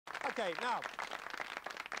OK, now,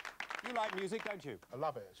 you like music, don't you? I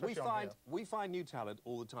love it, especially we find new talent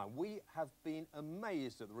all the time. We have been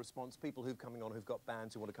amazed at the response, people who've coming on who've got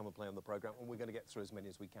bands who want to come and play on the programme, and we're going to get through as many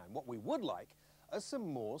as we can. What we would like are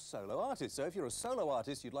some more solo artists. So if you're a solo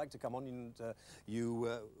artist, you'd like to come on and you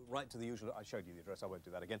write to the usual... I showed you the address, I won't do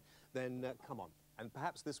that again. Then come on. And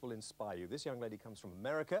perhaps this will inspire you. This young lady comes from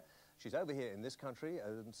America. She's over here in this country,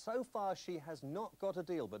 and so far she has not got a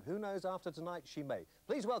deal, but who knows, after tonight she may.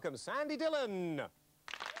 Please welcome Sandy Dillon.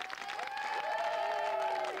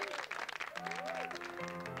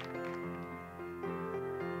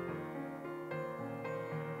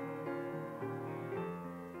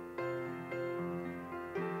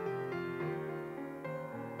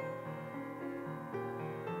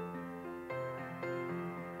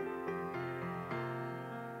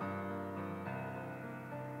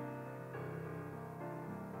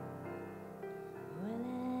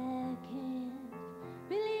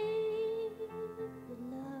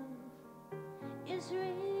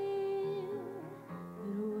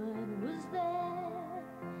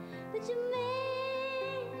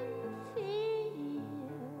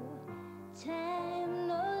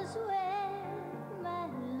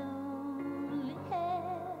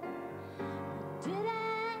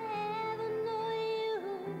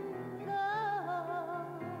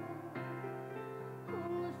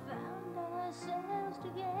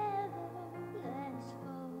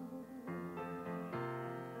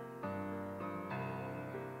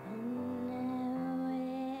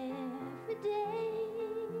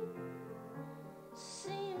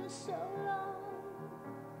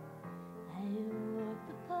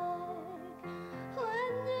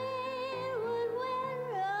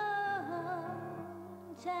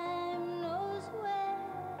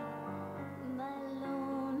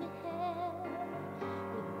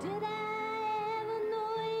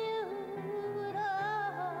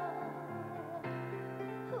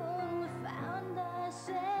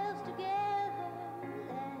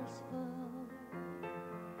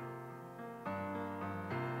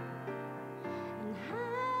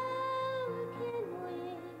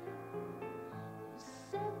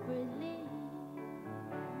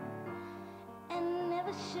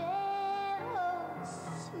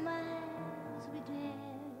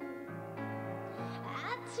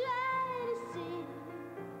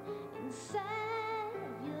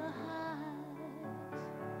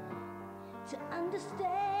 To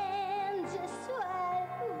understand just why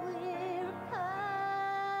we're apart.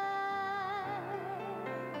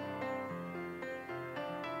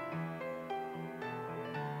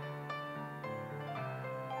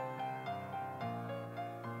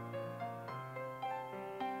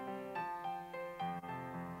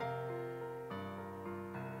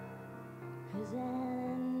 'Cause I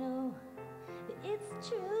know that it's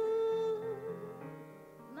true,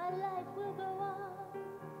 my life will go on.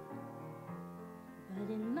 But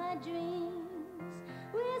in my dreams,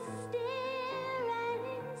 we're still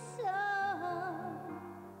writing songs.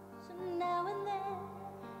 So now and then,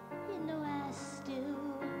 you know, I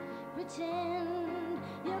still pretend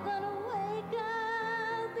you're gonna wake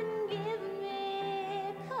up and give me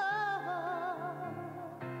a call.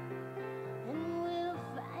 And we'll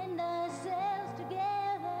find ourselves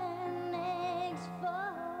together next fall.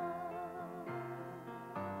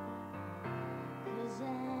 'Cause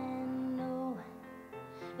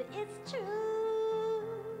it's true,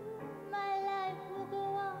 my life will go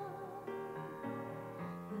on.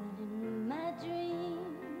 But in my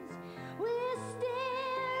dreams, we're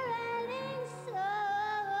still writing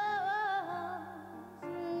songs.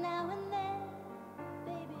 Now and then,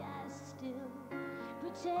 baby, I still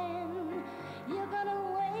pretend you're gonna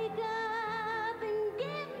wake up and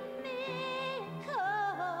give me a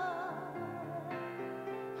call.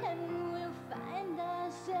 And we'll find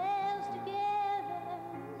ourselves together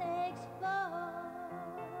next fall.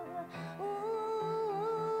 Ooh, ooh,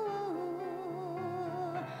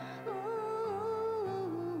 ooh.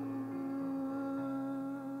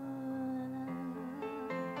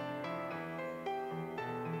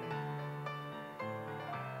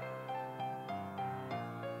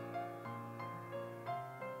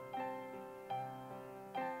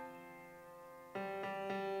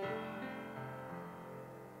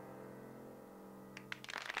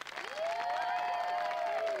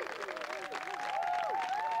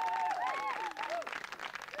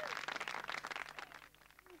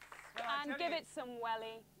 And give it some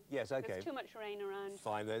welly. Yes, OK. There's too much rain around.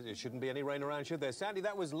 Fine, there shouldn't be any rain around, should there? Sandy,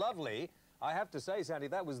 that was lovely. I have to say, Sandy,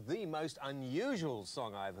 that was the most unusual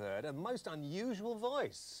song I've heard, a most unusual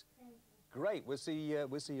voice. Great, we'll see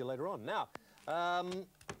you later on. Now,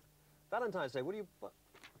 Valentine's Day, what do you...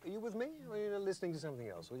 Are you with me? Or are you listening to something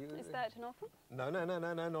else? Or Is that an offer? No,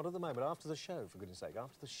 not at the moment. After the show, for goodness sake,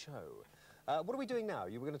 after the show. What are we doing now?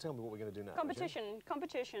 You were going to tell me what we're going to do now.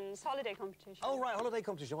 Competitions, holiday competition. Oh, right, holiday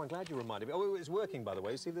competition. Oh, I'm glad you reminded me. Oh, it's working, by the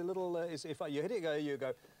way. See the little... if you hit it, you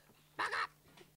go... Back up!